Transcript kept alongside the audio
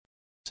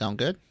Sound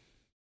good?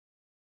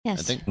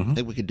 Yes. I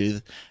think we could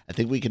do. I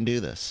think we can do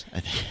this.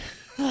 I think.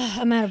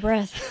 I'm out of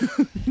breath.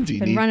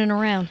 Been running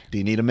around. Do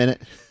you need a minute?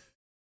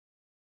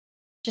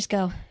 Just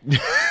go.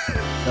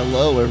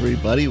 Hello,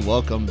 everybody.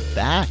 Welcome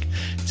back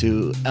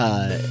to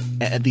the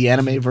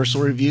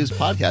Animeversal Reviews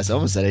podcast. I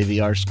almost said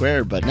AVR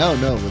squared, but no.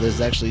 This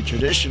is actually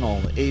traditional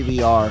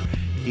AVR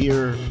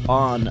here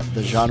on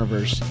the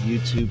Genreverse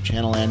YouTube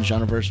channel and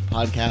Genreverse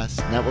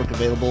podcast network,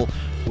 available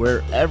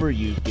wherever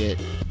you get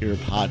your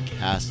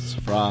podcasts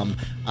from.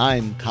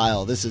 I'm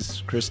Kyle. This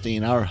is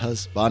Christine, our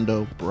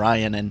husbando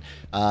Brian. And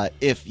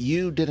if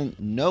you didn't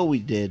know we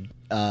did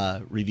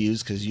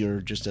reviews because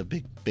you're just a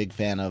big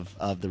fan of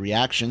the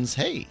reactions,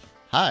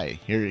 hi,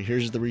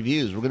 here's the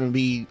reviews. We're going to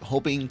be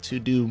hoping to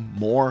do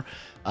more.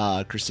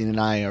 Christine and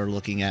I are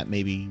looking at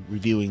maybe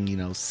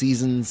reviewing,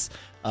 seasons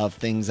of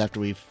things after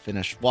we've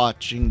finished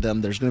watching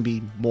them. There's going to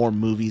be more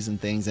movies and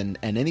things, and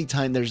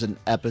anytime there's an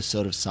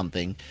episode of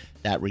something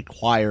that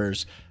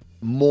requires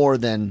more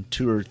than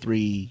 2 or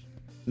 3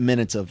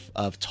 minutes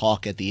of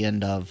talk at the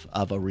end of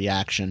a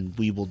reaction,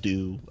 we will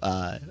do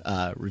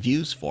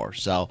reviews for.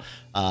 So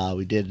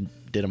we did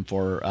them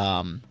for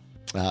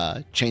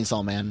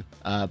Chainsaw Man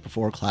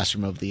before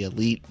Classroom of the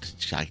Elite.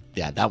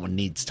 That one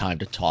needs time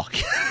to talk.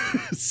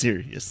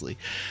 Seriously.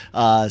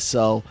 Lots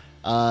of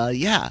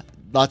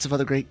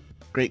other great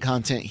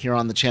content here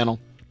on the channel.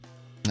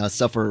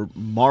 Stuff for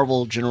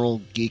Marvel, general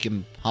geek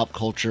and pop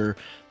culture,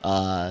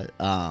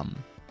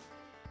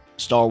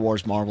 Star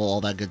Wars, Marvel,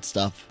 all that good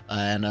stuff.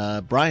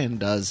 And Brian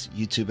does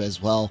YouTube as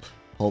well,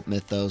 Hope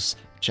Mythos.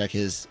 Check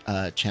his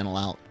channel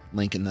out.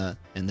 Link in the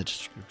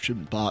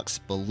description box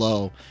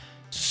below.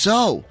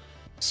 So,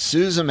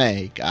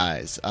 Suzume,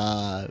 guys,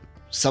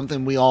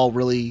 something we all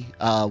really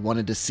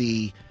wanted to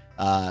see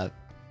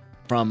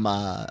from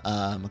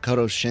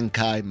Makoto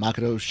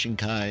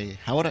Shinkai.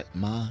 How would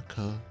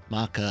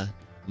Makato,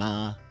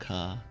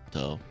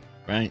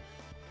 right?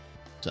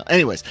 So,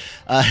 anyways,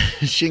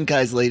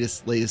 Shinkai's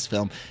latest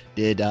film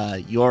did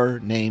Your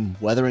Name,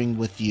 Weathering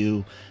with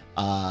You,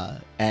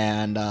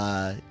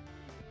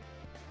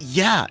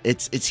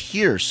 it's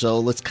here. So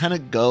let's kind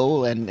of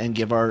go and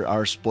give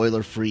our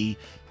spoiler-free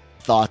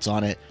thoughts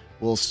on it.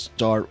 We'll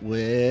start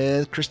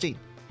with Christine.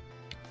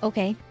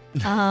 Okay.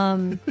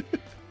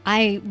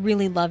 I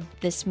really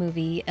loved this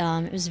movie.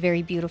 It was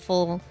very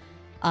beautiful.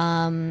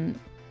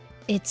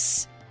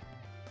 It's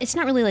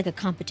not really like a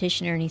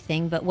competition or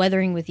anything, but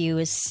Weathering with You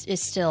is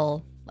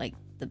still like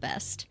the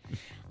best.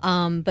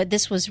 But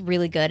this was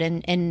really good,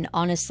 and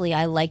honestly,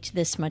 I liked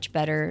this much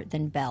better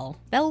than Belle.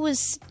 Belle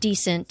was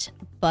decent,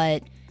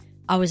 but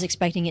I was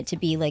expecting it to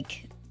be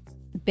like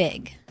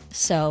big.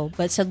 So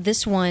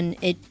this one,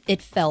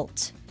 it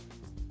felt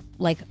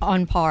like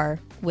on par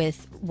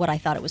with what I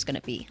thought it was going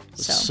to be.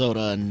 So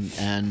Soda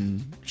and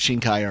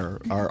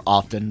Shinkai are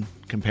often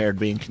compared,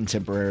 being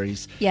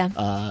contemporaries.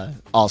 Yeah.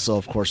 Also,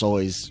 of course,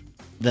 always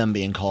them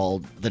being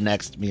called the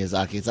next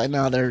Miyazaki. It's like,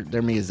 no, they're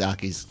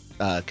Miyazaki's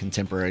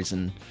contemporaries.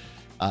 And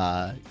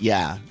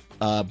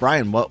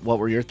Brian, what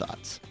were your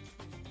thoughts?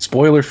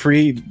 Spoiler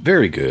free,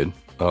 very good.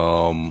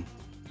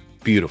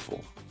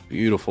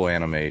 Beautiful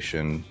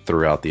animation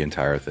throughout the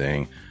entire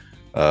thing.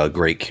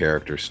 Great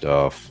character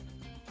stuff.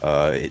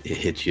 It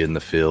hits you in the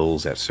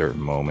feels at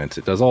certain moments.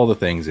 It does all the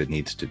things it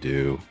needs to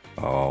do.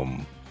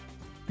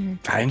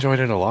 I enjoyed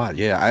it a lot.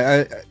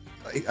 Yeah,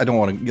 I don't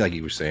want to, like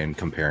you were saying,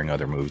 comparing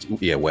other movies.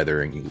 Yeah,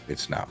 Weathering,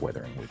 it's not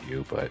Weathering with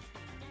You, but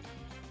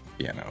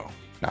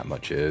not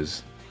much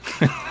is.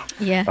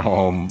 Yeah.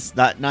 It's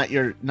not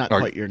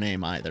quite your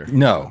name either.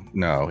 No,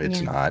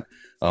 it's not.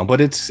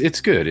 But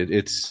it's good.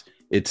 It's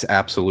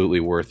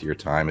absolutely worth your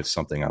time. It's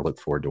something I look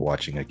forward to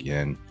watching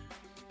again.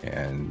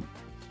 And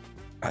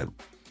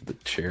the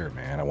chair,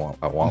 man, I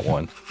want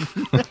one.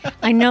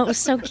 I know, it was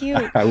so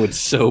cute. I would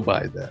so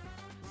buy that.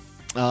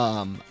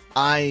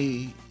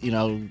 I,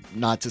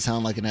 not to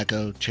sound like an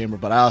echo chamber,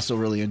 but I also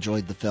really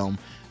enjoyed the film.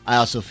 I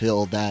also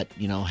feel that,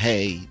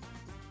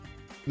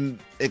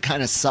 it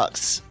kind of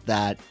sucks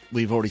that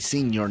we've already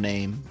seen Your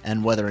Name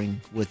and Weathering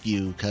with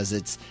You,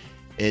 because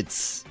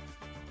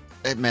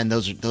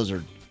those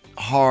are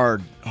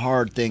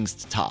hard things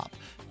to top.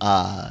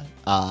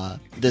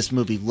 This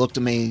movie looked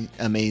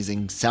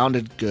amazing,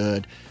 sounded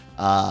good.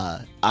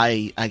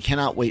 I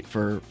cannot wait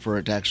for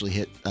it to actually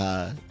hit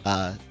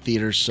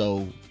theaters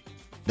so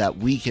that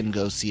we can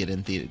go see it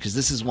in theater, because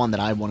this is one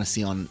that I want to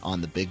see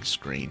on the big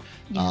screen.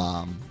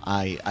 Yeah.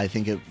 I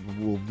think it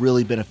will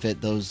really benefit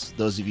those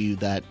of you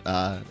that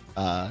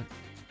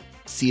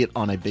see it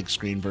on a big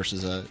screen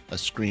versus a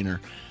screener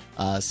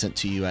sent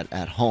to you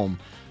at home.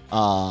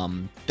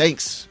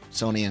 Thanks,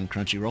 Sony and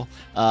Crunchyroll.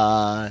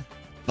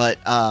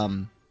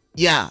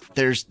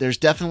 There's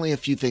definitely a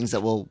few things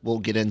that we'll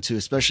get into,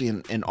 especially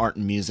in art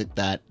and music,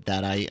 that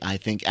I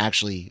think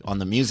actually on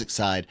the music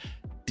side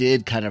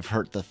did kind of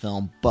hurt the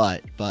film,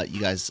 but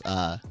you guys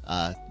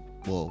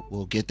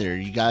we'll get there.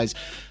 You guys,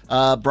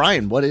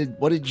 Brian, what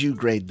did you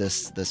grade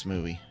this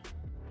movie?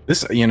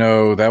 This,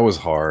 that was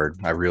hard.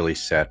 I really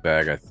sat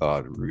back. I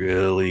thought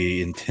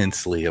really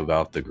intensely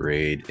about the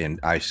grade, and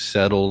I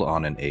settled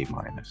on an A-.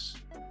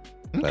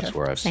 That's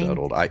where I've Same.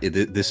 settled.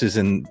 This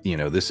isn't,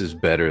 this is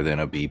better than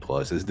a B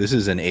plus. This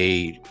is an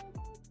A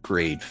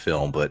grade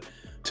film, but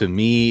to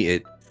me,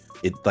 it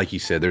like you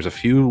said, there's a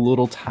few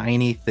little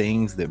tiny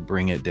things that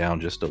bring it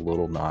down just a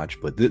little notch,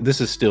 but this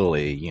is still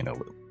a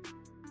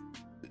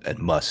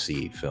must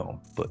see film.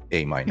 But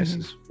A minus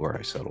is where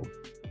I settled.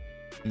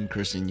 And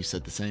Kristen, you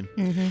said the same.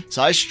 Mm-hmm.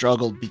 So I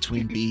struggled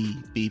between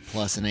B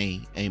plus and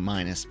A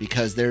minus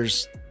because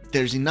there's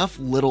enough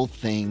little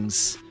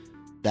things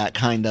that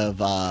kind of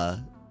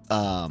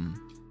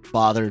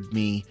bothered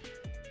me,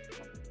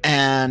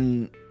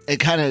 and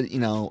it kind of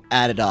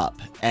added up.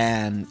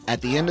 And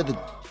at the end of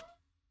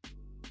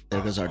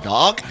there goes our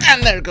dog,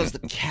 and there goes the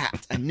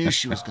cat. I knew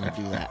she was going to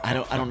do that. I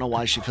don't know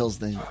why she feels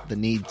the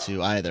need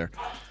to either.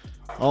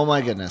 Oh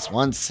my goodness!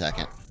 1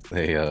 second.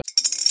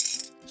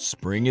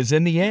 Spring is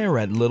in the air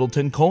at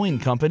Littleton Coin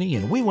Company,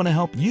 and we want to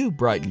help you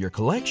brighten your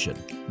collection.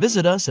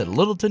 Visit us at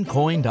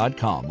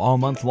littletoncoin.com all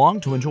month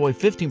long to enjoy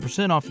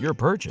 15% off your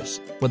purchase.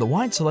 With a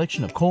wide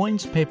selection of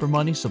coins, paper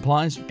money,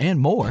 supplies, and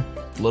more,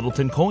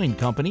 Littleton Coin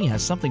Company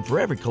has something for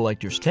every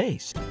collector's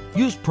taste.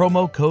 Use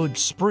promo code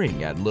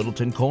SPRING at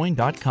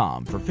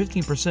littletoncoin.com for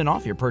 15%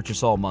 off your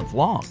purchase all month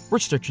long.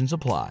 Restrictions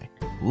apply.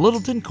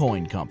 Littleton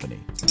Coin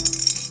Company.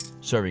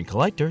 Serving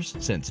collectors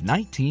since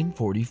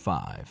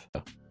 1945.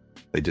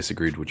 They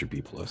disagreed with your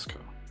B plus.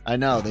 I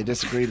know they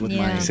disagreed with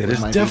my. They said it's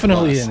my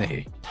definitely B+. an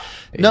A.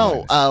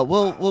 No,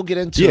 we'll get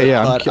into it.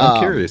 Yeah, but, I'm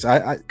curious.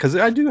 Because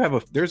I do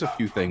have there's a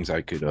few things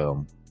I could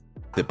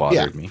that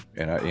bothered me,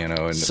 and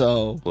and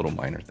so little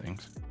minor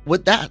things.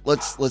 With that,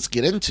 let's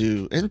get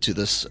into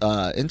this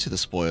into the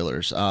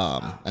spoilers.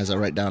 As I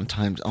write down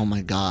times. Oh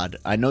my God,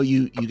 I know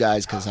you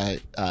guys, because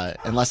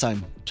unless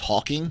I'm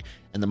talking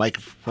and the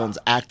microphone's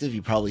active,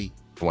 you probably.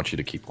 I want you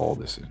to keep all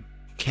this in.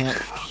 Can't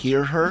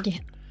hear her. Yeah.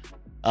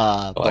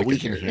 But we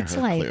can hear her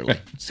clearly.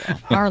 So.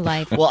 Our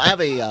life. Well, I have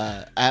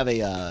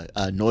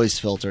a noise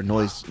filter,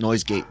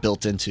 noise gate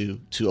built into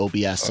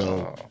OBS,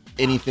 so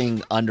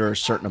anything under a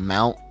certain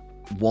amount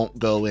won't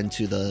go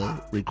into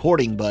the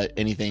recording, but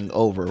anything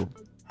over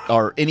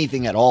or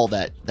anything at all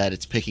that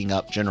it's picking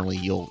up, generally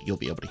you'll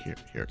be able to hear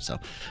it. So,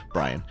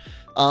 Brian,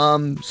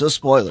 so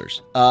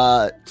spoilers.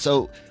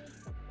 So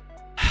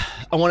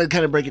I want to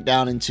kind of break it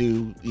down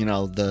into,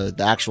 the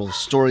actual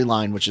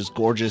storyline, which is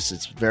gorgeous.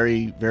 It's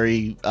very,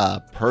 very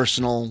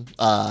personal.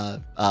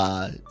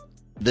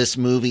 This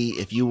movie,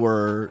 if you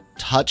were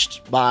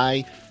touched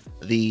by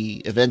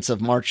the events of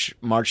March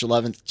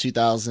 11th,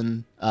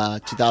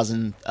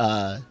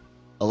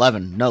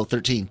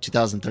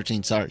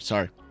 2013.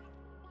 Sorry.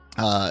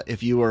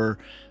 If you were,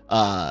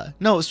 no,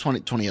 it was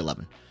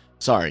 2011.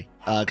 Sorry,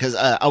 because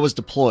I was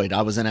deployed.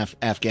 I was in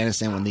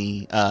Afghanistan when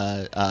the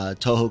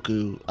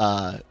Tohoku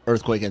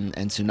earthquake and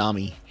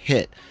tsunami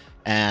hit,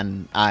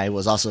 and I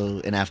was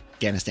also in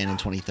Afghanistan in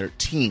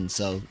 2013.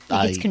 So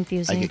I get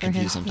confused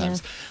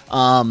sometimes.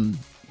 Yeah.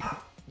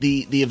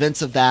 The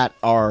events of that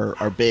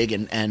are big,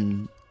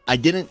 and I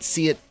didn't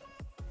see it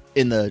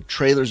in the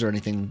trailers or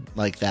anything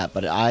like that.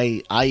 But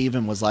I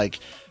even was like,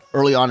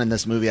 early on in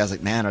this movie, I was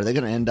like, man, are they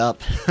going to end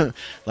up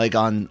like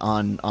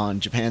on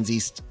Japan's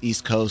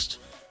east coast?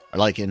 Or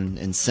like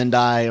in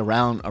Sendai,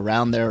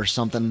 around there or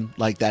something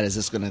like that. Is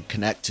this going to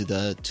connect to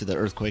the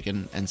earthquake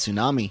and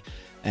tsunami?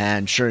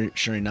 And sure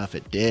enough,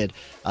 it did.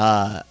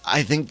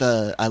 I think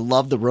I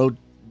love the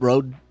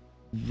road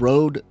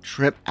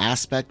trip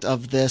aspect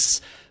of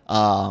this.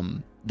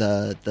 The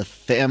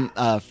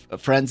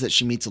friends that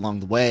she meets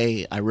along the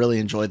way. I really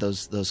enjoy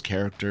those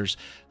characters.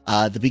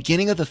 The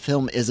beginning of the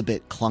film is a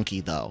bit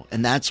clunky though,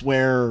 and that's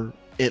where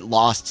it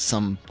lost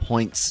some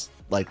points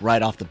like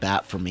right off the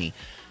bat for me.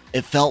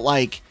 It felt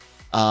like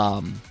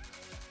trying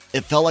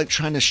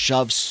to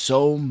shove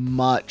so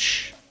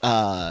much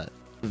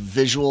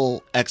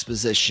visual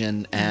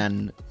exposition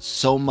and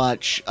so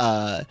much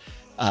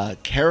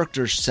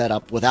character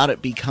setup without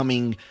it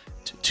becoming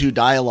too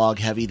dialogue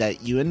heavy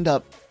that you end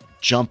up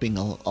jumping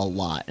a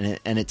lot,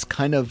 and it's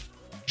kind of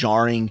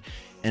jarring.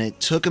 And it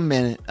took a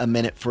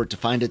minute for it to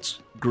find its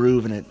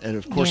groove, and it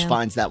of course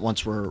finds that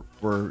once we're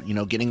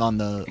getting on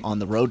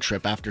the road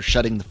trip after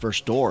shutting the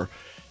first door.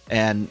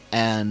 And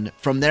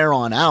from there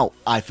on out,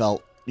 I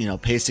felt,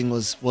 pacing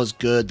was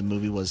good. The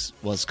movie was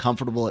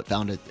comfortable. It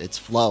found its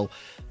flow.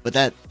 But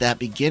that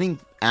beginning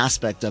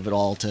aspect of it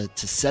all to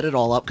set it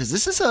all up, because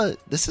this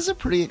is a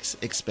pretty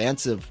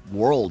expansive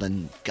world,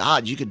 and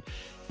God, you could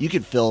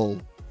fill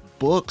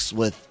books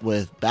with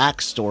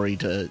backstory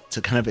to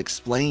kind of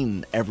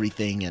explain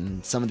everything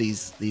and some of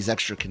these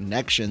extra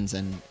connections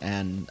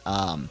and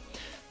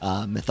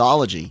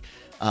mythology.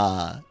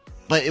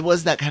 But it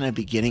was that kind of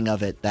beginning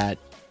of it that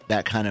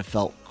kind of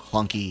felt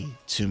clunky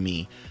to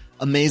me.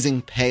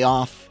 Amazing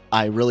payoff.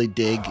 I really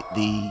dig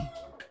the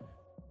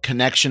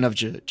connection of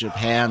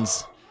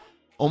Japan's.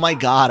 Oh my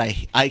God,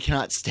 I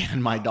cannot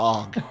stand my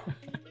dog.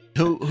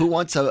 Who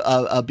wants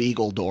a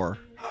beagle door?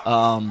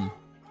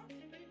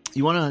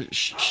 You want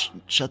to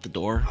shut the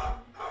door?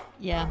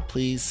 Yeah.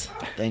 Please.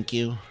 Thank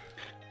you.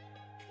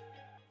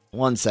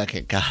 1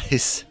 second,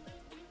 guys.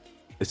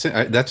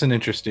 That's an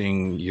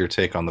interesting your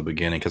take on the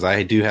beginning, because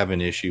I do have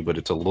an issue, but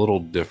it's a little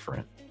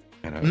different.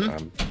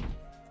 And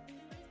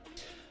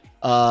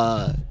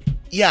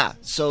yeah.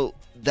 So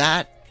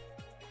that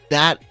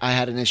I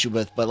had an issue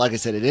with, but like I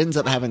said, it ends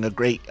up having a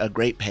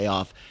great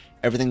payoff.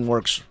 Everything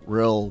works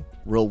real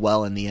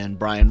well in the end.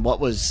 Brian, what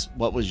was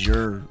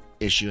your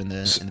issue in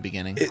the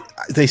beginning?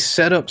 They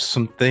set up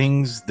some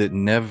things that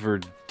never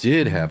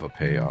did have a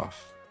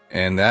payoff,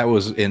 and that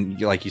was,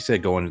 and like you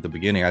said, going to the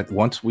beginning.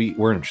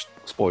 We're in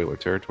spoiler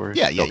territory.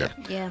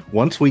 Yeah.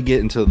 Once we get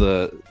into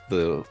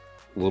the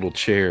little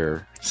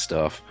chair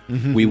stuff,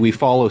 we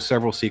follow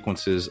several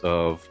sequences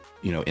of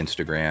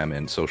Instagram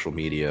and social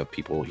media,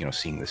 people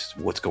seeing this,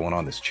 what's going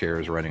on, this chair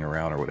is running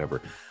around or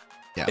whatever.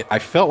 I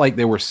felt like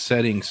they were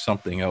setting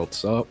something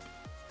else up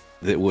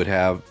that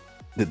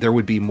there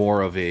would be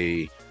more of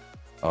a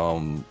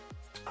I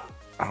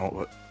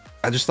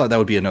just thought that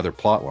would be another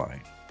plot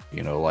line,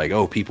 like,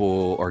 oh,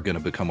 people are going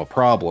to become a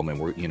problem and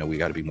we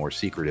got to be more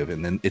secretive,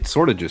 and then it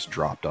sort of just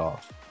dropped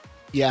off.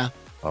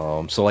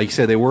 So like you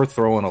said, they were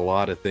throwing a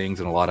lot of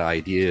things and a lot of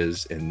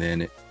ideas, and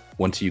then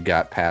once you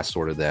got past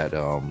sort of that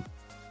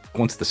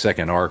once the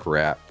second arc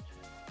wrapped,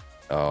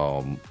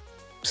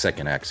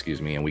 second act,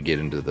 excuse me, and we get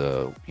into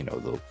the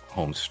the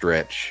home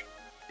stretch,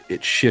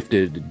 it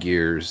shifted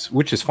gears,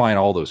 which is fine.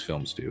 All those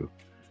films do,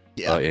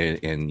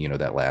 in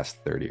that last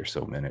 30 or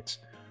so minutes.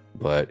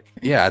 But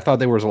I thought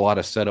there was a lot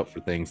of setup for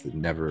things that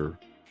never,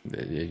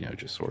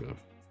 just sort of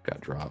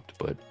got dropped.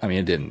 But I mean,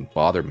 it didn't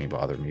bother me,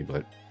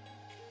 but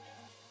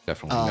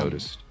definitely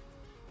noticed.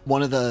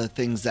 One of the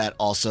things that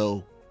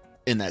also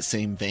in that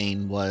same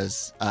vein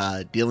was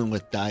dealing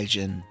with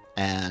Daijin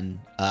and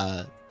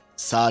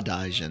Sa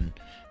Daijin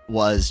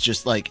was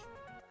just like,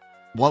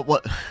 what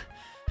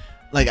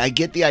like, I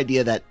get the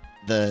idea that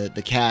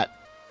the cat,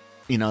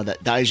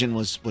 that Daijin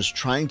was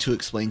trying to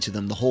explain to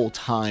them the whole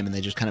time, and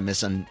they just kind of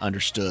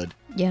misunderstood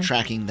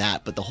tracking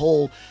that. But the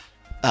whole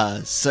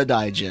Sa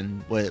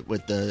Daijin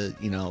with the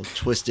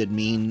twisted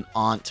mean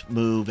aunt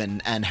move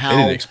and how they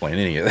didn't explain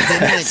any of that. They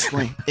didn't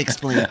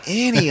explain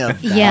any of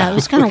that. Yeah, it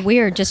was kind of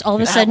weird. Just all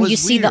of a sudden you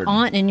see the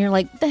aunt and you're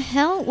like, the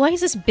hell? Why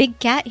is this big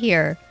cat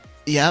here?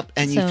 Yep,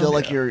 and you feel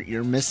like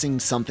you're missing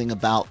something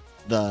about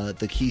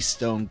the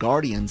Keystone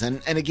Guardians,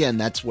 and again,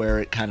 that's where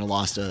it kind of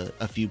lost a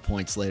few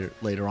points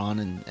later on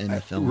in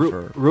the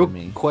film. For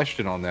me.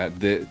 Question on that: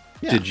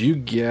 did you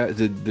get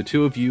the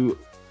two of you?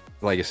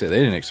 Like I said, they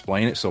didn't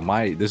explain it, so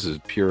this is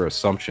pure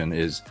assumption.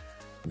 Is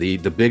the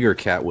bigger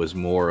cat was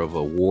more of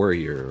a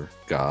warrior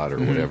god or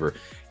whatever,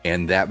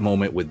 and that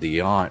moment with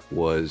the aunt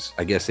was,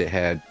 I guess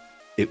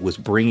it was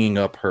bringing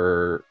up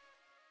her.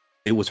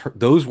 It was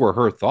those were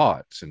her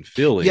thoughts and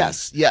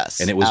feelings. Yes,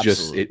 and it was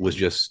absolutely.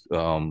 just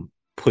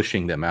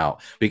pushing them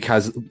out,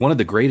 because one of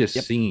the greatest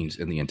scenes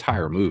in the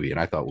entire movie, and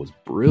I thought was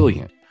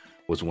brilliant,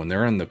 was when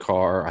they're in the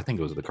car. I think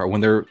it was the car when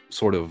they're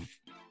sort of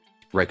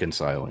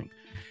reconciling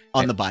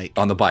on the bike.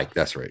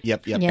 That's right.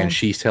 Yep. Yeah. And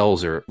she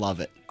tells her, "Love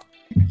it."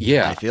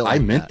 Yeah, I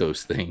meant that.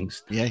 those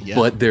things. Yeah.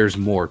 But there's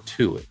more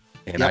to it.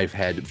 And I've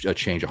had a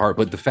change of heart.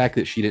 But the fact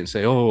that she didn't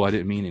say, "Oh, I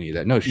didn't mean any of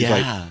that." No, she's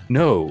like,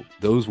 "No,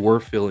 those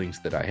were feelings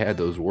that I had.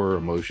 Those were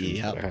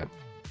emotions that I had."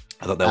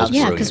 I thought that was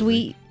brilliant. Because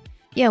we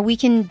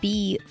can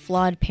be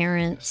flawed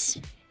parents,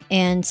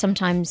 and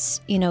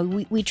sometimes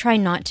we try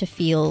not to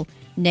feel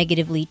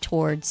negatively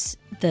towards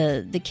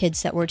the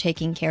kids that we're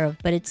taking care of,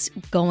 but it's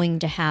going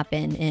to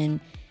happen.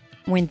 And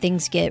when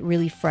things get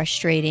really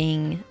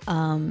frustrating,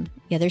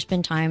 there's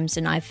been times,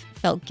 and I've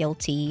felt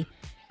guilty.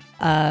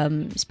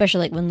 Especially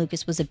like when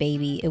Lucas was a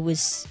baby, it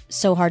was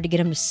so hard to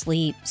get him to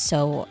sleep.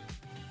 So,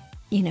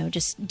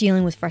 just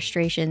dealing with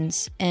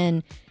frustrations,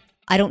 and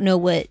I don't know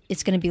what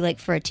it's going to be like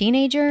for a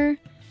teenager,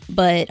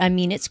 but I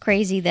mean, it's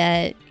crazy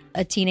that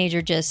a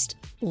teenager just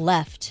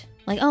left.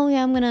 Like, oh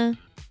yeah, I'm going to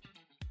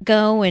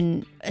go.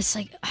 And it's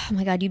like, oh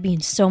my God, you'd be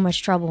in so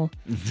much trouble.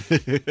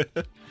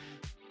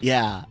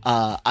 Yeah.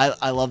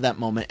 I love that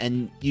moment.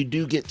 And you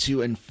do get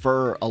to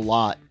infer a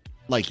lot.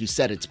 Like you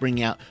said, it's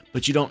bringing out,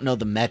 but you don't know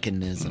the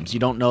mechanisms. You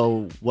don't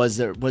know, was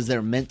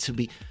there meant to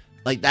be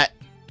like that?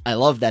 I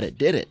love that it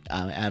did it.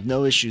 I have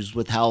no issues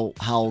with how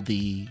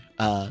the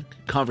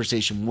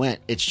conversation went.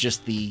 It's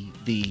just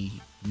the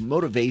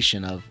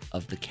motivation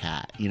of the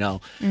cat. A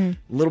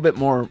little bit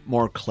more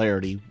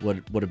clarity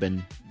would have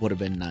been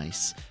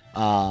nice.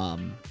 The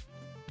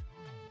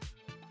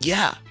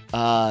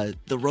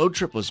road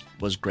trip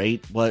was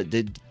great. What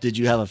did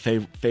you have a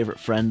favorite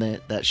friend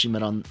that she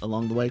met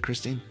along the way,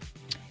 Christine?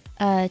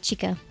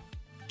 Chica.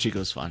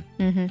 Chico's fun.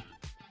 Mm-hmm.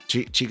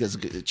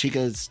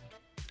 Chica's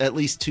at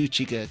least two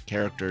Chica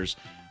characters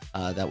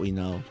that we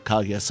know,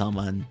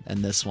 Kaguya-sama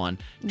and this one,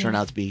 turn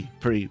out to be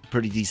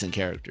pretty decent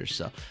characters.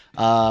 So,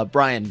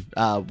 Brian,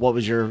 what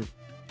was your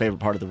favorite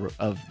part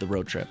of the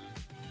road trip?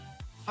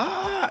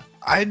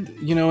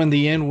 In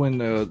the end, when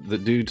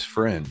the dude's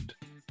friend,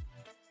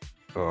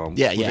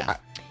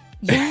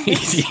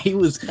 he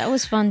was. That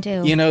was fun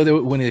too.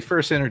 When they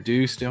first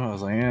introduced him, I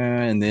was like,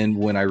 and then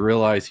when I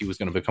realized he was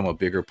going to become a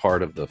bigger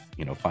part of the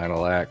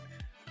final act,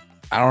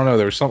 I don't know.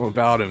 There was something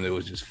about him that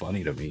was just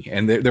funny to me,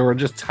 and there were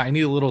just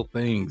tiny little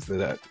things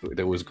that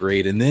was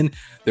great. And then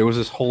there was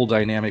this whole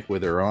dynamic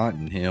with her aunt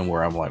and him,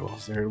 where I'm like, well,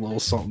 is there a little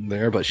something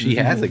there? But she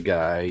has a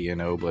guy, you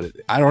know. But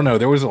I don't know.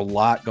 There was a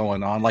lot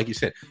going on, like you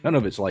said. None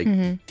of it's like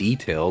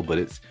detailed,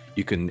 but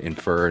you can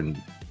infer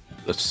and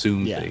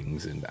assume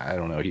things. And I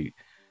don't know. He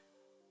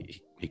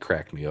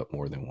cracked me up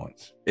more than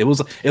once. It was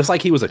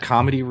like he was a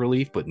comedy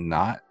relief, but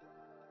not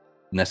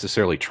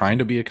necessarily trying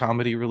to be a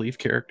comedy relief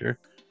character.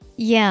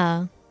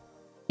 Yeah,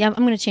 I'm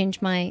going to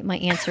change my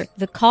answer.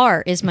 The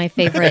car is my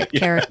favorite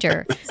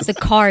character. The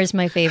car is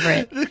my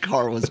favorite. The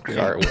car was great.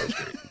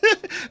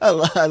 I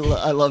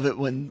love it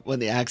when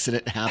the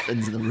accident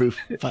happens and the roof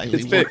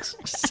finally works.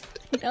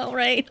 I know,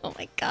 right? Oh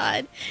my god!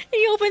 And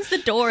he opens the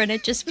door and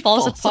it just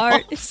falls apart.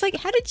 Off. It's like,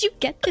 how did you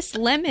get this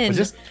lemon?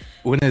 Just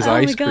when his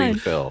ice cream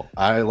fell,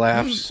 I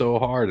laughed so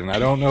hard, and I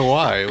don't know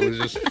why. It was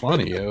just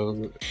funny.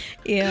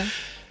 Yeah.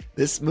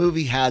 This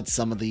movie had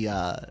some of the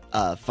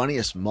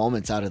funniest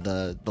moments out of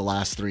the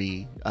last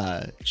three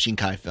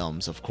Shinkai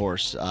films, of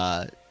course.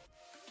 And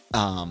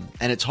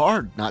it's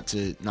hard not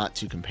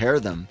to compare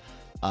them.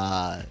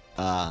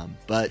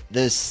 But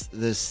this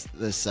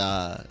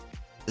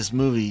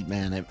movie,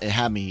 man, it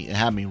had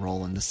me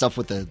rolling. The stuff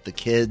with the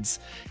kids,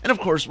 and of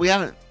course we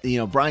haven't,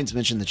 Brian's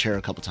mentioned the chair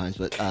a couple times,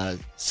 but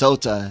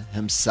Sota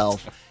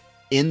himself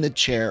in the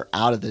chair,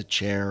 out of the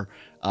chair,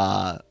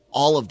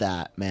 all of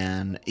that,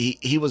 man.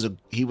 He was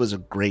a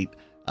great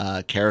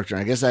character.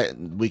 I guess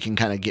we can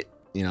kind of get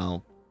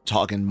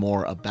talking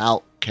more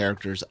about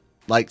characters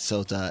like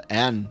Sota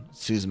and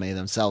Suzume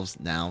themselves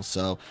now.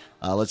 So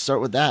let's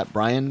start with that.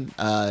 Brian,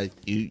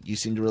 you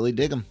seem to really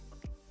dig him.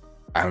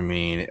 I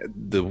mean,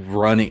 the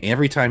running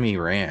every time he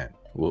ran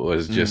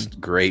was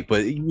just great.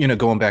 But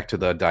going back to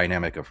the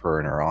dynamic of her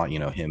and her aunt,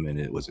 him and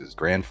it was his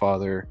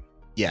grandfather.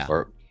 Yeah.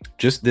 Or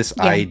just this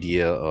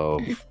idea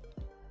of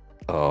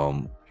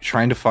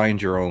trying to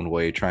find your own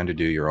way, trying to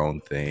do your own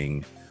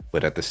thing,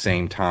 but at the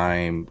same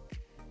time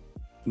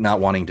not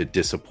wanting to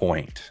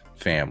disappoint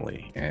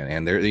family.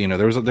 And there,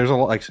 there's a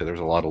lot, like I said, there's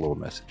a lot of little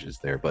messages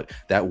there. But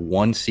that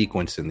one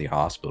sequence in the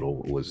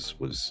hospital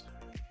was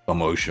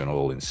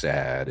emotional and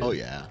sad. Oh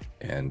yeah.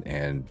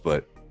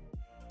 But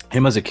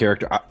him as a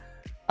character,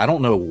 I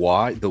don't know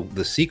why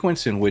the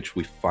sequence in which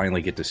we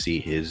finally get to see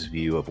his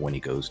view of when he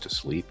goes to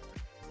sleep,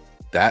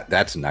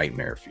 that's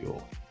nightmare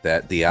fuel.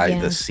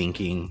 The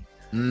sinking.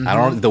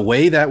 The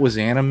way that was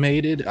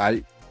animated,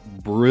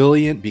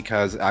 brilliant,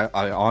 because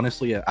I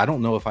honestly, I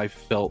don't know if I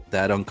felt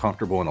that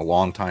uncomfortable in a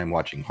long time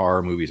watching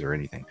horror movies or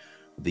anything.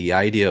 The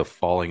idea of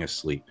falling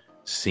asleep,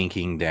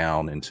 sinking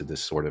down into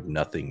this sort of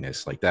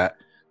nothingness like that,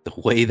 the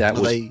way that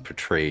was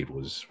portrayed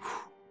was.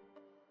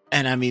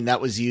 And I mean,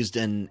 that was used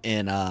in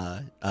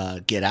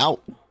Get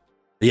Out.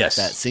 Yes,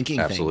 that sinking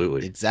absolutely.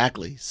 Thing.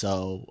 Exactly.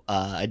 So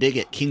I dig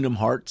it. Kingdom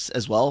Hearts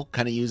as well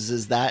kind of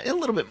uses that a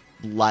little bit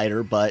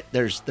lighter, but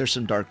there's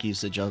some dark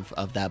usage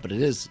of that, but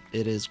it is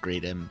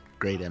great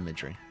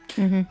imagery.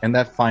 And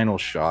that final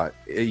shot,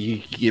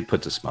 it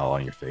puts a smile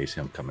on your face,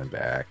 him coming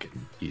back,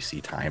 and you see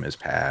time has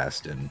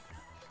passed, and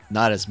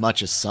not as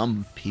much as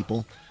some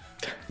people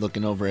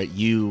looking over at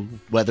you,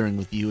 weathering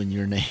with you in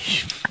your name.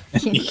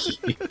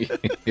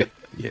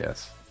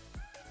 Yes.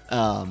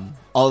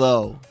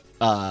 Although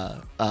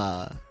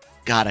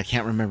God, I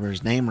can't remember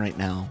his name right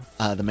now,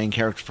 the main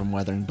character from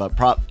Weathering, but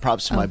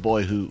props to my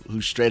boy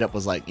who straight up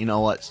was like, you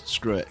know what,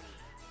 screw it,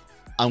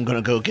 I'm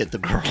gonna go get the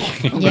girl.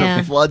 I'm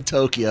gonna flood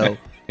Tokyo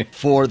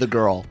for the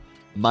girl,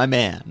 my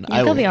man.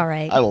 Yeah, they'll be all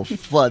right. I will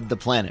flood the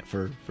planet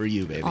for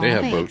you, baby. They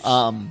have boats.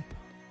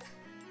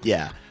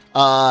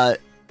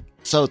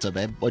 Sota,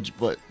 babe, what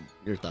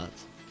your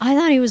thoughts? I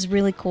thought he was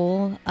really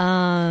cool.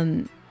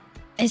 But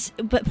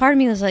part of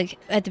me was like,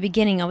 at the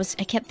beginning, I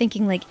kept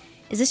thinking, like,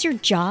 is this your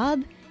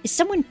job? Is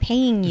someone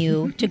paying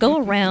you to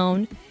go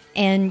around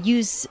and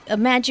use a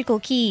magical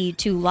key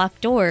to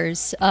lock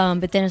doors?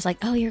 But then it's like,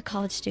 oh, you're a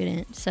college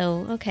student,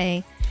 so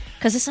okay.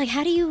 Because it's like,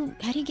 how do you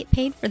get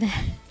paid for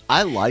that?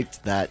 I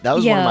liked that. That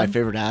was one of my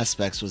favorite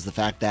aspects, was the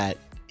fact that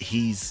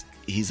he's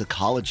a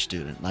college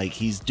student. Like,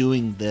 he's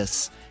doing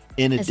this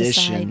in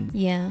addition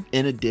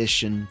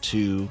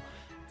to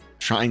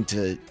trying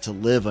to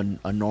live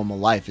a normal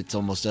life. It's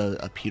almost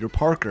a Peter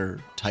Parker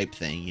type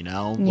thing,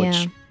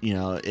 which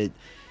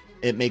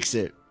it makes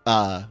it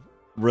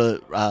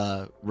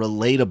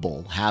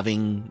relatable,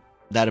 having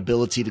that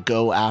ability to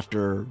go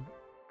after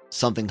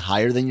something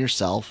higher than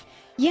yourself.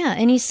 Yeah,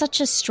 and he's such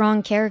a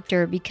strong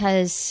character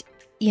because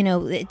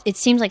it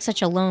seems like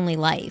such a lonely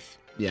life.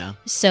 Yeah.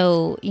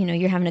 So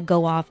you're having to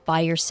go off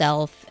by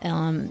yourself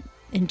and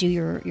do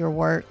your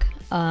work.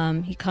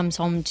 He comes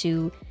home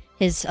to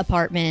his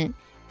apartment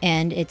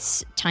and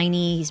it's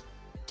tiny. He's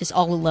just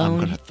all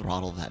alone. I'm gonna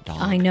throttle that dog.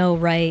 I know,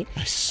 right?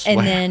 I swear.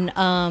 And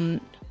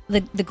then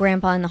the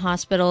grandpa in the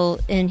hospital,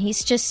 and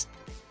he's just,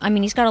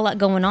 he's got a lot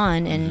going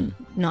on and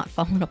not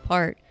falling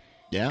apart.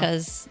 Yeah,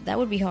 because that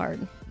would be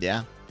hard.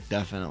 Yeah,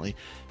 definitely.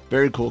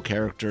 Very cool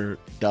character.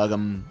 Dug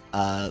him.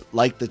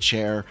 Like the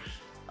chair.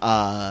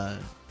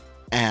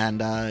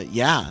 And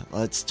yeah,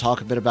 let's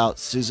talk a bit about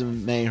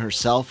Suzume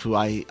herself, who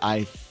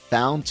I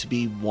found to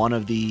be one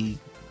of the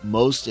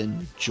most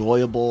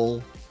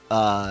enjoyable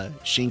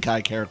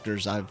Shinkai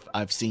characters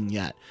I've seen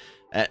yet.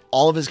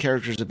 All of his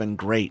characters have been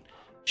great.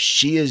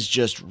 She is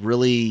just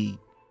really,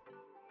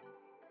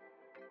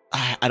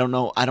 I don't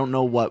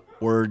know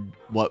what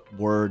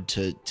word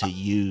to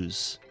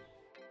use.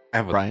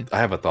 I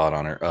have a thought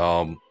on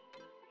her.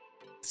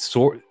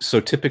 So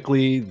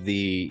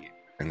typically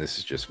and this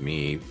is just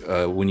me,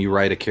 when you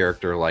write a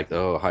character like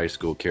a high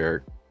school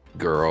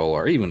girl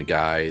or even a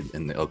guy,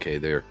 and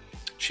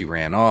she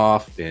ran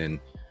off and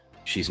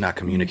she's not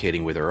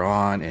communicating with her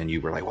aunt, and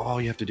you were like, well, all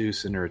you have to do is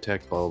send her a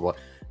text, blah blah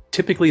blah.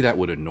 Typically that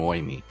would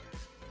annoy me.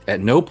 At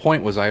no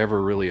point was I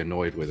ever really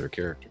annoyed with her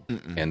character.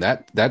 And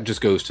that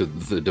just goes to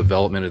the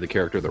development of the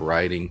character, the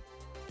writing,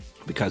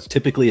 because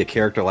typically a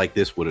character like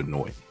this would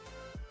annoy me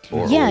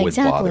or would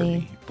bother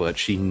me, but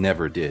she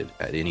never did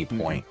at any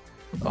point.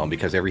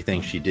 Because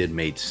everything she did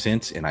made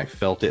sense, and I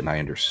felt it, and I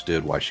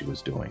understood why she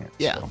was doing it.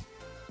 Yeah. So.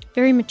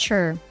 Very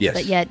mature, yes,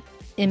 but yet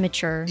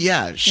immature.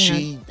 Yeah,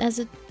 as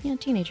a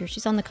teenager,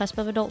 she's on the cusp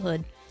of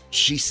adulthood.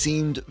 She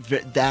seemed,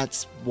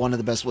 that's one of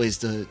the best ways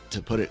to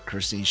put it,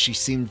 Christine. She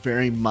seemed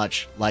very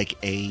much like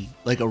a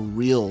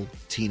real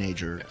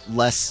teenager,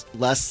 yes.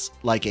 less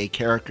like a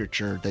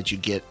caricature that you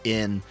get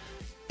in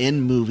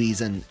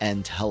movies and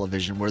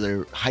television, where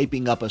they're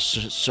hyping up a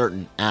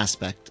certain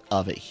aspect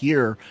of it.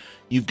 Here,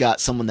 you've got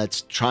someone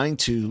that's trying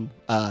to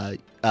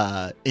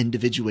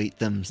individuate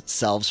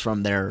themselves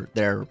from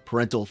their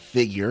parental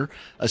figure,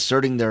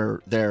 asserting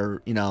their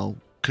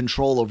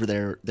control over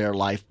their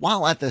life,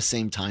 while at the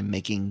same time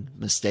making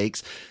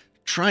mistakes,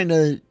 trying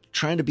to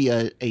be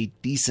a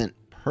decent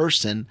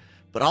person,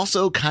 but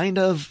also kind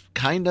of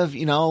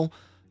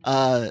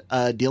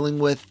dealing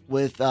with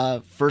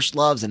first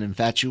loves and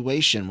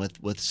infatuation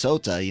with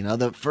Sota.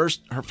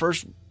 Her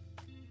first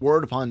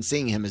word upon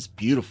seeing him is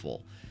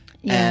beautiful.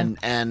 Yeah.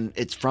 And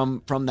it's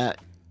from that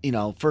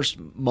first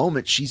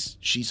moment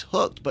she's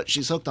hooked, but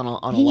she's hooked on a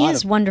lot of, he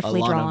is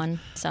wonderfully drawn,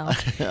 so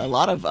a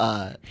lot of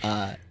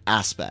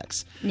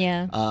aspects.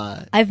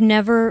 Yeah. I've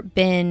never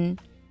been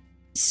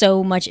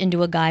so much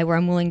into a guy where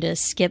I'm willing to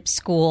skip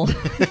school.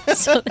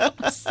 So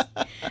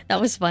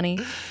that was funny.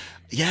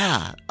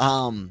 Yeah.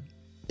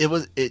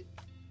 It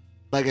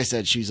like I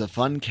said, she's a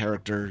fun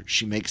character.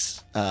 She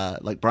makes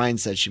like Brian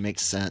said, she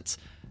makes sense.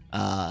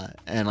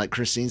 And like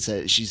Christine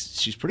said,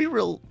 she's pretty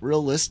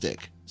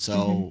realistic.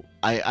 So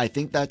I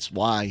think that's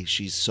why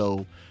she's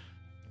so,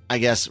 I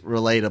guess,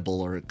 relatable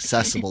or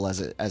accessible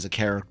as a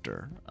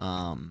character.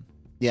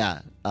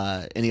 Yeah.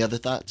 Any other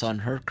thoughts on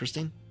her,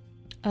 Christine?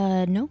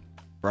 No.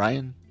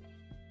 Brian?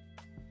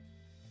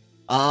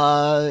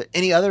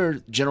 Any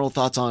other general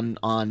thoughts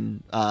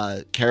on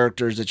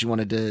characters that you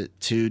wanted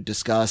to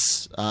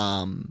discuss?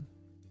 Brian?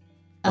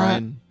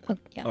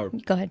 Yeah.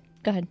 Go ahead.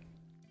 Any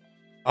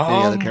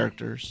other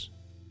characters?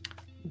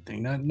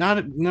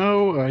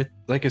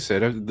 Like I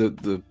said,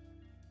 the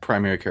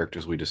primary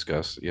characters we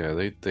discussed,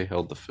 yeah, they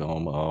held the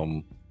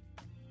film.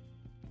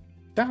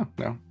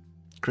 No.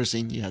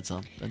 Christine, you had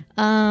something.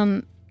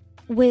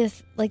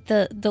 With like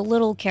the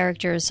little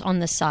characters on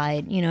the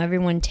side,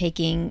 everyone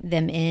taking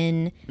them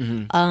in.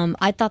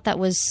 I thought that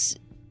was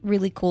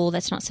really cool.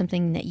 That's not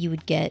something that you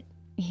would get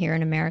here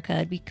in America.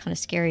 It'd be kind of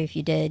scary if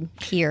you did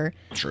here.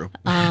 True.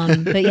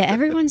 But yeah,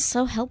 everyone's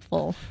so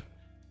helpful.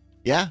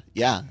 Yeah.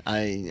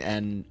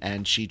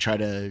 And she tried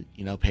to,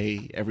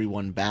 pay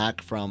everyone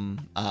back,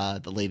 from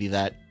the lady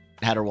that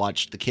had her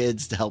watch the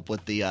kids to help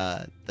with the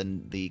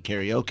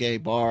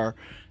karaoke bar.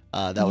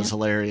 That was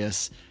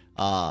hilarious.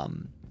 All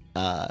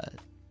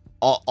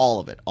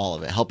of it,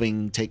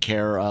 helping take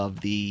care of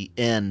the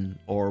inn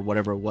or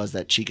whatever it was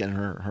that Chica and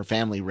her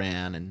family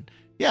ran. And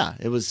yeah,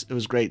 it was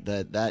great.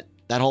 That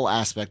whole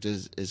aspect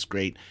is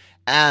great.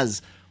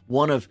 As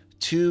one of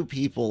two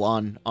people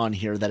on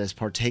here that has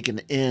partaken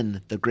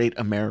in the Great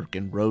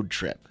American Road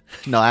Trip.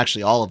 No,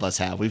 actually, all of us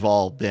have. We've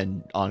all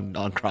been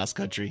on cross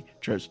country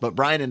trips, but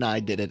Brian and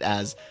I did it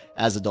as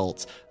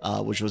adults,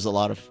 which was a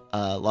lot of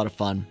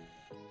fun.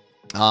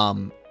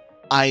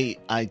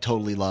 I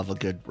totally love a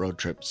good road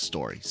trip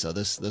story. So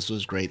this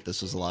was great.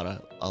 This was a lot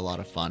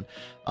of fun.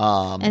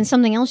 And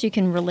something else you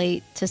can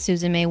relate to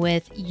Suzume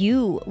with: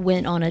 you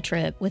went on a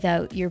trip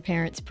without your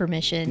parents'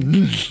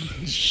 permission.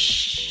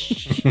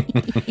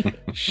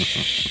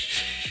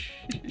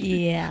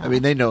 Yeah. I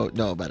mean, they know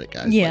about it,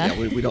 guys. Yeah. But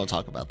yeah, we don't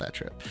talk about that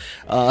trip.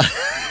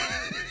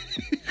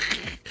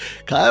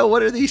 Kyle,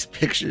 what are these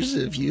pictures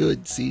of you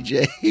and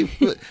CJ?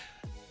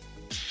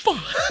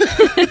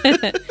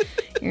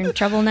 You're in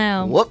trouble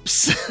now.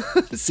 Whoops.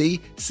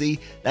 See,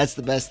 that's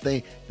the best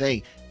thing.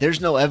 There's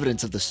no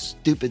evidence of the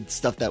stupid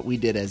stuff that we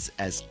did as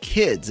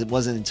kids. It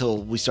wasn't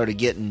until we started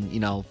getting,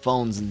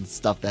 phones and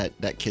stuff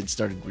that kids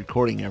started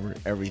recording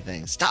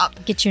everything.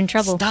 Stop. Get you in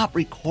trouble. Stop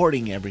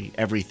recording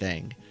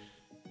everything.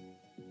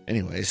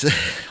 Anyways,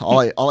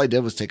 all I did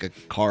was take a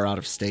car out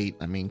of state.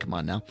 I mean, come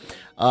on now.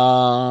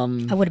 I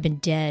would have been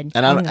dead.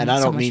 And I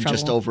don't mean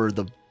just over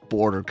the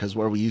border, because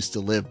where we used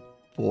to live,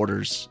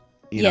 borders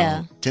you Yeah.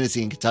 know,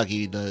 Tennessee and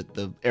Kentucky,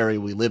 the area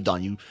we lived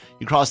on. You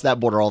crossed that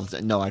border all the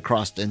time. No, I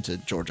crossed into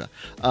Georgia.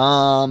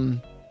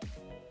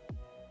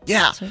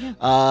 Yeah. So, yeah.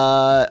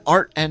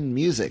 Art and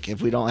music,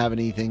 if we don't have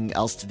anything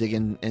else to dig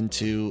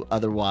into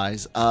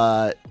otherwise.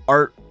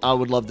 Art, I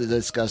would love to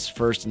discuss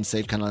first and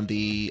save kind of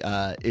the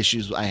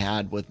issues I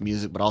had with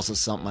music, but also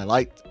something I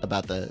liked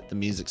about the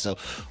music. So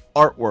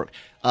artwork.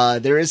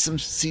 There is some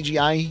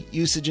CGI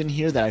usage in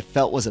here that I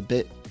felt was a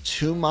bit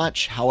too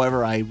much.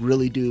 However, I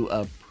really do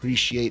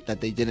appreciate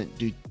that they didn't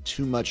do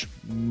too much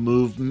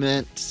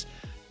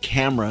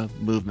camera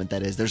movement,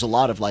 that is. There's a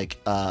lot of like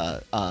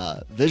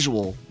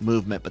visual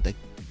movement, but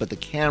the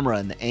camera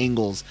and the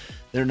angles,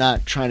 they're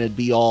not trying to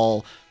be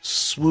all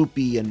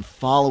swoopy and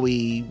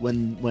followy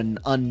when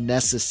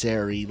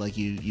unnecessary, like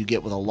you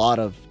get with a lot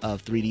of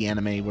 3D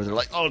anime, where they're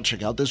like, oh,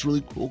 check out this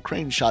really cool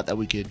crane shot that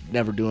we could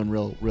never do in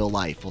real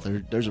life. Well,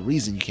 there's a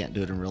reason you can't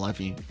do it in real life,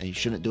 and you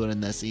shouldn't do it in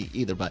this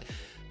either. But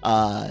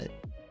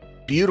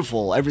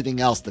beautiful, everything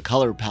else, the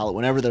color palette,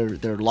 whenever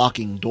they're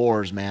locking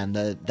doors, man,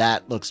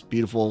 that looks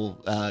beautiful,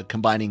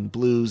 combining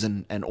blues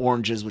and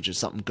oranges, which is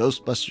something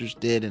Ghostbusters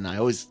did. And I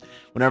always,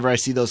 whenever I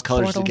see those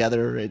colors Portal.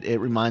 together, it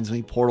reminds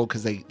me Portal,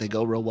 because they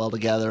go real well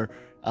together.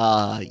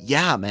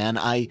 Yeah, man,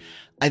 I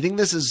think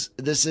this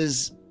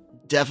is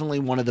definitely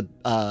one of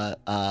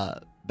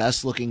the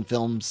best looking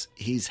films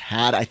he's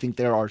had. I think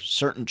there are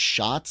certain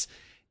shots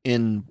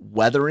in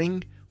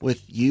Weathering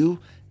with You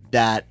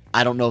that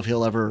I don't know if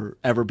he'll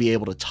ever be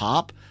able to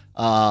top.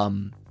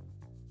 And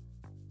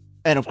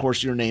of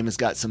course, Your Name has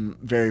got some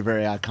very,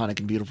 very iconic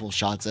and beautiful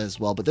shots as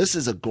well. But this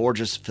is a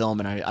gorgeous film,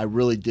 and I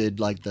really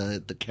did like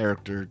the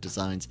character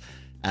designs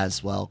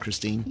as well.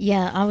 Christine?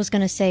 Yeah, I was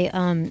going to say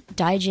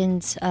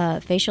Daijin's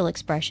facial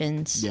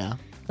expressions. Yeah.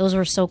 Those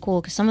were so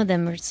cool, because some of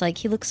them, it's like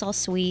he looks all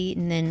sweet,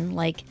 and then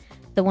like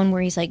the one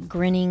where he's like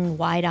grinning,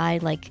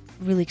 wide-eyed, like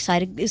really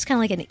excited. It's kind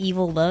of like an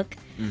evil look.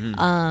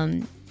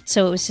 Mm-hmm.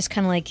 So it was just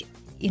kind of like,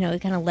 you know,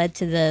 it kind of led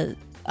to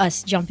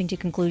us jumping to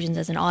conclusions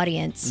as an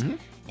audience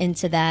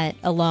into that,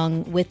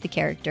 along with the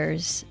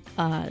characters.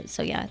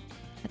 So yeah,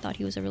 I thought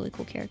he was a really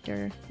cool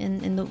character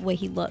in the way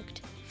he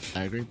looked.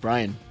 I agree.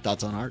 Brian,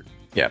 thoughts on art?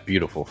 Yeah,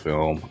 beautiful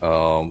film.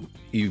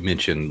 You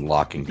mentioned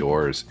locking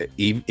doors.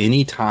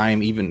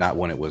 Anytime, even not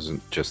when it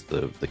wasn't just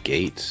the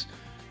gates,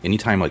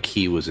 anytime a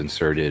key was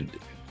inserted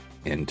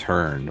and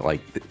turned,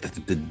 like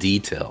the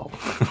detail,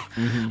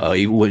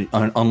 even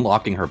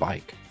unlocking her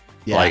bike.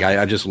 Yeah. Like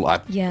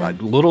I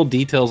little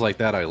details like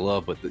that I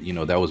love, but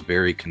that was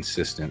very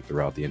consistent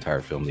throughout the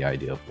entire film, the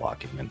idea of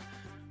locking and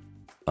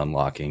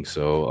unlocking.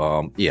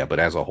 So yeah, but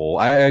as a whole,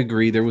 I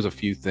agree there was a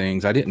few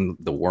things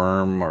the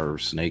worm or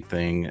snake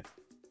thing,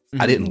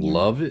 I didn't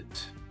love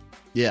it.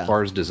 Yeah. As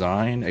far as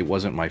design, it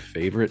wasn't my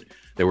favorite.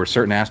 There were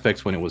certain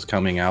aspects when it was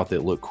coming out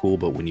that looked cool,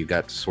 but when you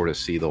got to sort of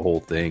see the whole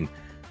thing,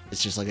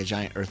 it's just like a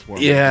giant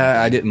earthworm. Yeah,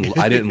 I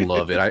didn't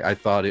love it. I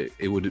thought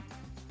it would.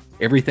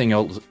 Everything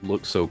else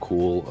looked so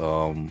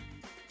cool,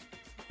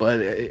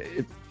 but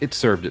it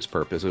served its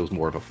purpose. It was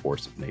more of a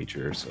force of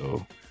nature,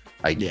 so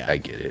I get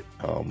it.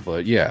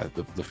 But yeah,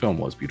 the film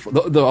was beautiful.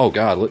 Oh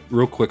God,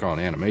 real quick on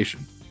animation,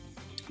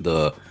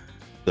 the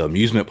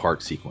amusement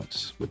park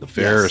sequence with the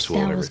Ferris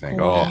wheel and everything.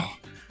 Cool. Oh,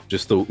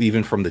 just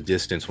even from the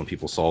distance when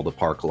people saw the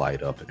park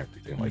light up and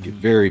everything, like a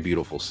very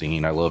beautiful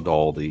scene. I loved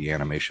all the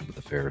animation with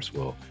the Ferris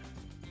wheel.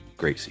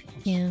 Great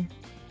sequence.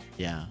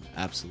 Yeah,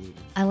 absolutely.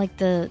 I like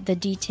the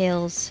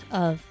details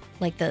of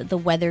like the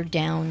weathered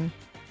down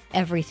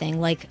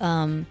everything, like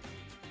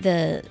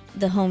the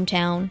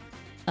hometown,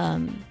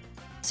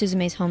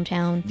 Suzume's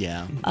hometown.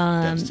 Yeah,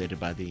 devastated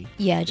by the.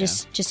 Yeah,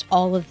 just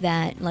all of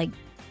that. Like,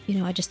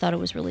 I just thought it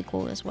was really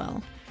cool as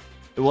well.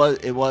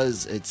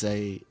 It's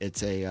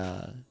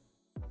a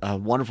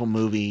wonderful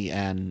movie,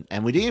 and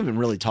we didn't even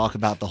really talk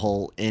about the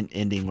whole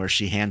ending where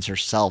she hands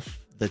herself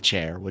the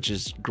chair, which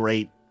is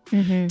great.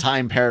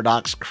 Time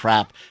paradox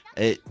crap.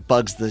 It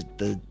bugs the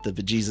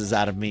bejesus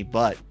out of me,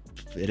 but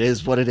it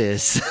is what it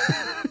is.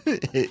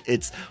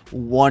 It's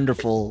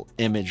wonderful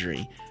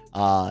imagery.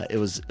 It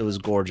was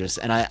gorgeous,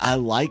 and I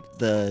liked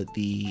the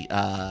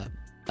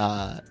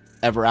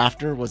Ever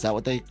After. Was that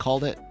what they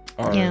called it?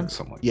 Yeah.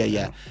 Something like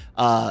Yeah.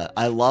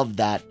 I love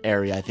that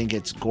area. I think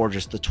it's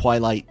gorgeous. The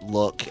twilight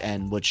look,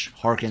 and which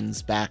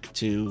harkens back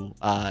to,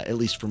 at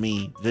least for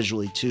me,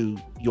 visually to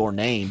Your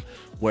Name,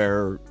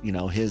 where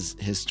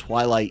his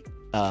twilight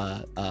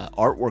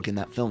artwork in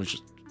that film is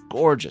just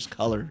gorgeous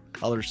color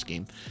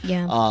scheme.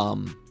 Yeah.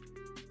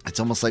 It's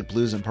almost like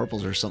blues and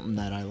purples or something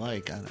that I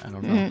like. I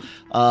don't know.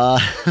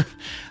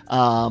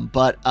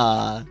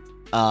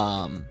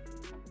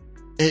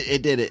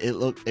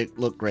 It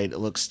looked great. It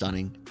looked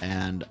stunning,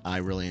 and I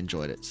really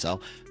enjoyed it.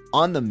 So,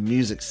 on the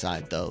music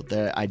side, though,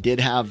 I did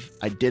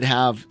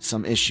have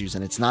some issues,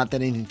 and it's not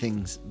that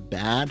anything's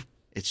bad.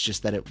 It's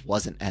just that it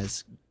wasn't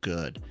as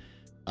good.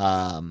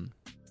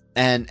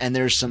 and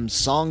there's some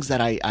songs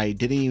that I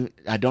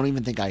don't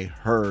even think I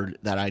heard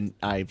that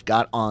I've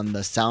got on the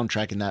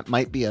soundtrack, and that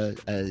might be a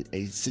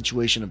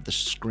situation of the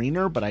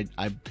screener, but I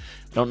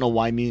don't know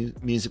why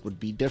music would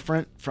be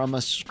different from a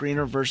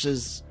screener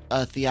versus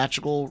a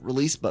theatrical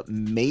release, but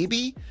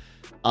maybe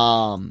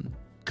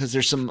because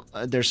there's some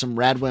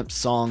Radwimp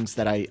songs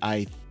that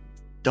I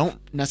don't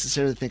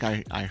necessarily think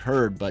I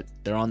heard, but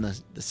they're on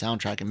the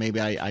soundtrack, and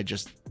maybe I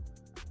just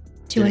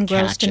too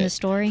engrossed in the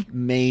story,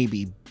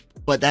 maybe.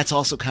 But that's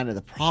also kind of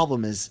the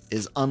problem is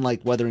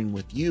unlike Weathering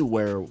with You,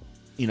 where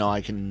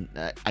I can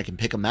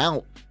pick them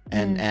out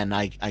and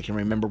I can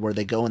remember where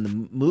they go in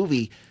the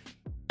movie.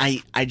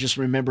 I just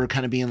remember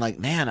kind of being like,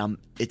 man,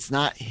 it's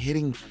not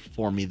hitting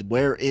for me.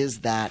 Where is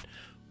that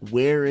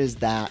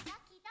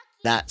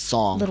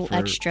song little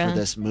for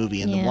this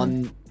movie? And the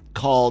one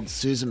called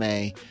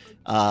Suzume,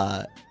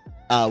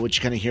 which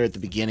you kind of hear at the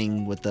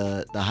beginning with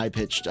the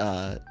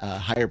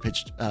higher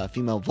pitched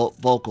female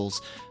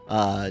vocals,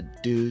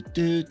 do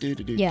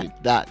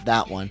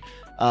that one.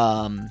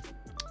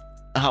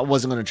 I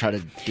wasn't going to try to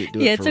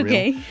do it for real.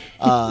 Okay.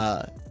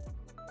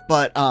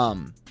 But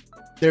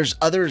there's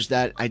others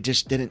that I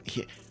just didn't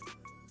hear.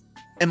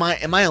 Am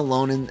I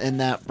alone in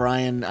that,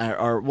 Brian?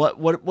 Or what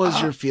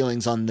was your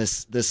feelings on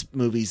this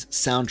movie's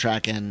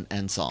soundtrack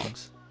and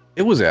songs?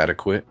 It was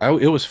adequate.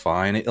 It was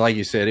fine. Like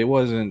you said, it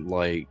wasn't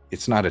like,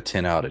 it's not a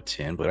 10 out of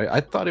 10, but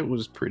I thought it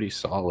was pretty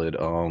solid.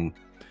 I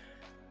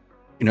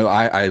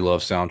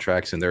love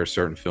soundtracks, and there are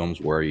certain films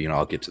where,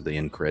 I'll get to the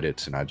end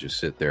credits and I just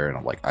sit there and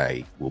I'm like,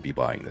 I will be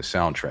buying the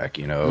soundtrack,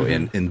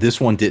 and this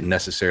one didn't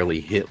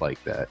necessarily hit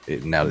like that.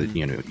 Now that,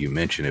 you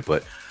mention it,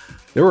 but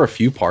there were a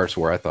few parts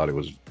where I thought it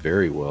was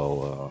very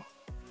well.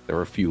 There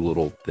were a few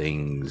little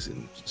things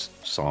and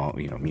song,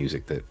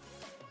 music that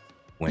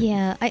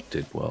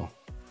did well.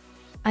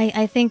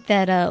 I think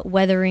that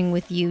Weathering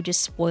with You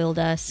just spoiled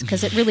us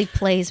because it really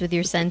plays with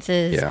your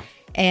senses. Yeah.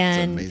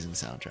 And it's an amazing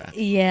soundtrack.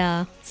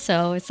 Yeah.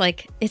 So it's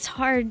like, it's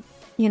hard,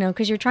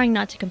 because you're trying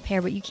not to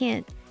compare, but you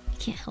can't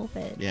help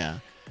it. Yeah.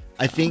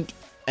 I think,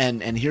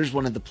 and here's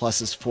one of the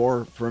pluses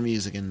for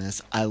music in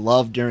this. I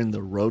love during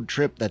the road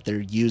trip that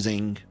they're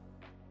using,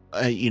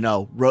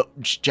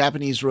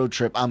 Japanese road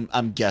trip.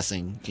 I'm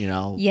guessing,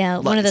 Yeah.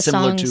 One of the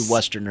similar songs. to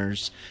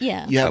Westerners.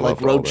 Yeah. You have I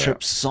like road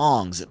trip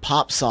songs,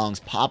 pop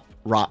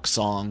rock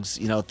songs,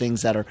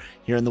 things that are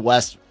here in the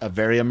West, a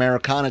very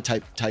Americana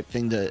type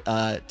thing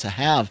to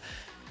have.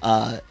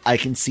 I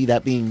can see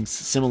that being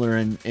similar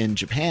in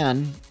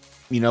Japan,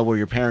 where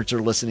your parents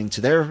are listening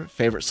to their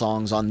favorite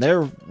songs on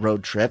their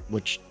road trip,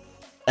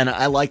 and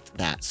I liked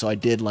that. So I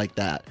did like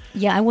that.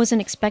 Yeah, I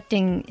wasn't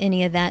expecting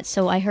any of that.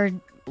 So I heard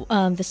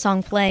one of the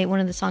songs play,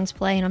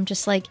 and I'm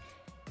just like,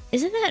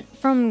 isn't that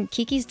from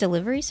Kiki's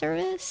Delivery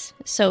Service?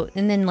 So,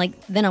 and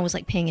then I was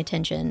like paying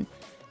attention.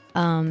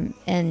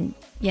 And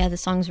yeah, the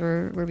songs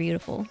were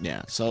beautiful.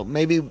 Yeah, so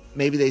maybe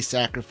they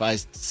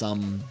sacrificed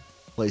some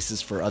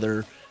places for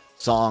other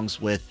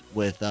songs with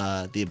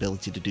the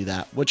ability to do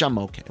that, which I'm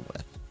okay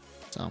with.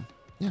 So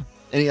yeah.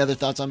 Any other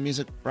thoughts on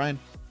music, Brian?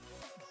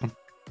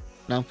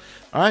 No?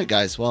 All right,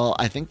 guys. Well,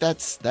 I think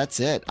that's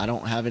it. I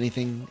don't have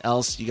anything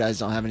else. You guys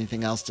don't have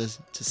anything else to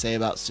say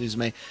about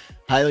Suzume.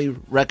 Highly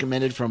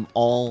recommended from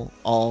all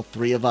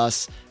three of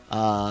us.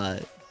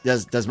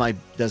 Does my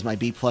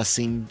B+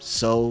 seem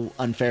so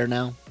unfair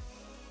now?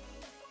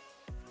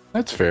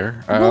 That's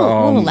fair.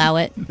 We'll allow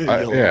it.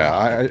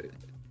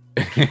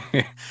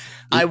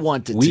 I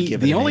wanted to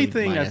give it the an only A-,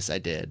 thing I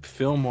did.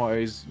 Film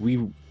wise,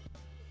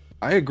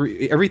 I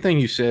agree. Everything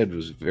you said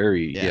was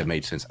very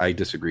made sense. I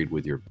disagreed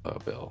with your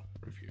Bell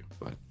review,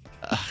 but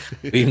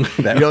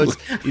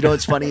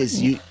what's funny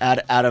is you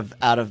out of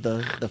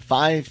the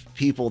 5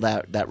 people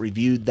that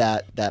reviewed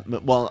that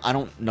well, I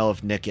don't know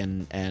if Nick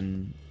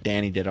and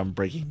Danny did on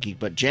Breaking Geek,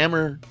 but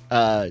Jammer,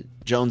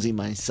 Jonesy,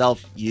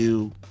 myself,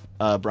 you,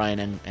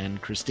 Brian,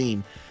 and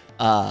Christine,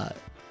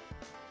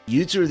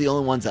 you two are the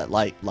only ones that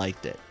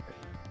liked it.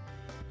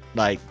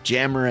 Like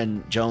Jammer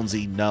and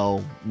Jonesy,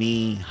 no,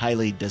 me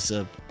highly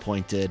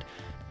disappointed,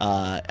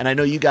 and I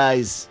know you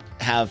guys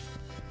have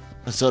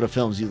Soda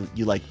films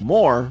you like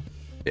more.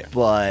 Yeah.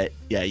 But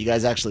yeah, you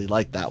guys actually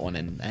like that one,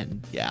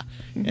 and yeah,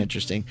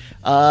 interesting.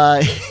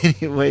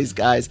 Anyways,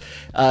 guys,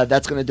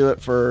 that's going to do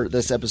it for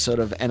this episode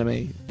of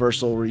Anime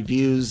Versal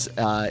Reviews.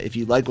 If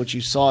you like what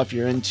you saw, if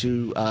you're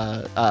into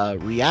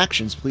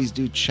reactions, please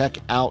do check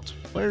out,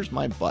 where's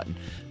my button?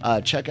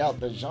 Check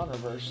out the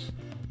Genreverse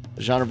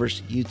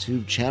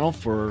YouTube channel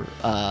for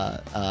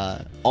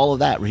all of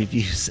that,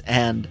 reviews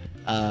and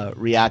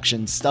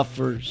reactions, stuff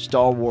for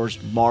Star Wars,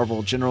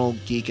 Marvel, general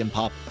geek and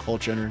pop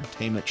culture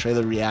entertainment,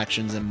 trailer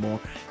reactions, and more.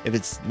 If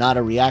it's not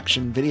a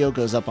reaction video,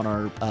 goes up on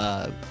our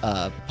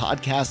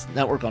podcast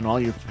network on all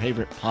your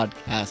favorite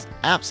podcast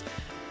apps.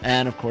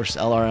 And of course,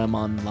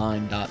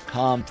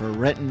 lrmonline.com for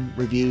written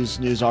reviews,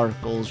 news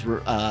articles,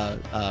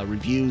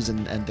 reviews,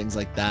 and things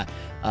like that.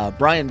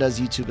 Brian does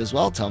YouTube as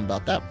well. Tell him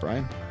about that,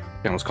 Brian.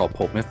 Channel's called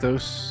Pulp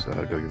Mythos.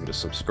 Go give it a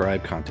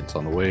subscribe. Content's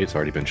on the way. It's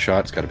already been shot.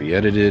 It's got to be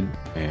edited.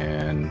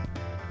 And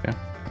yeah.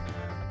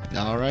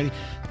 Alrighty.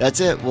 That's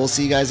it. We'll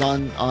see you guys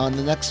on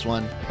the next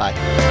one.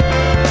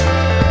 Bye.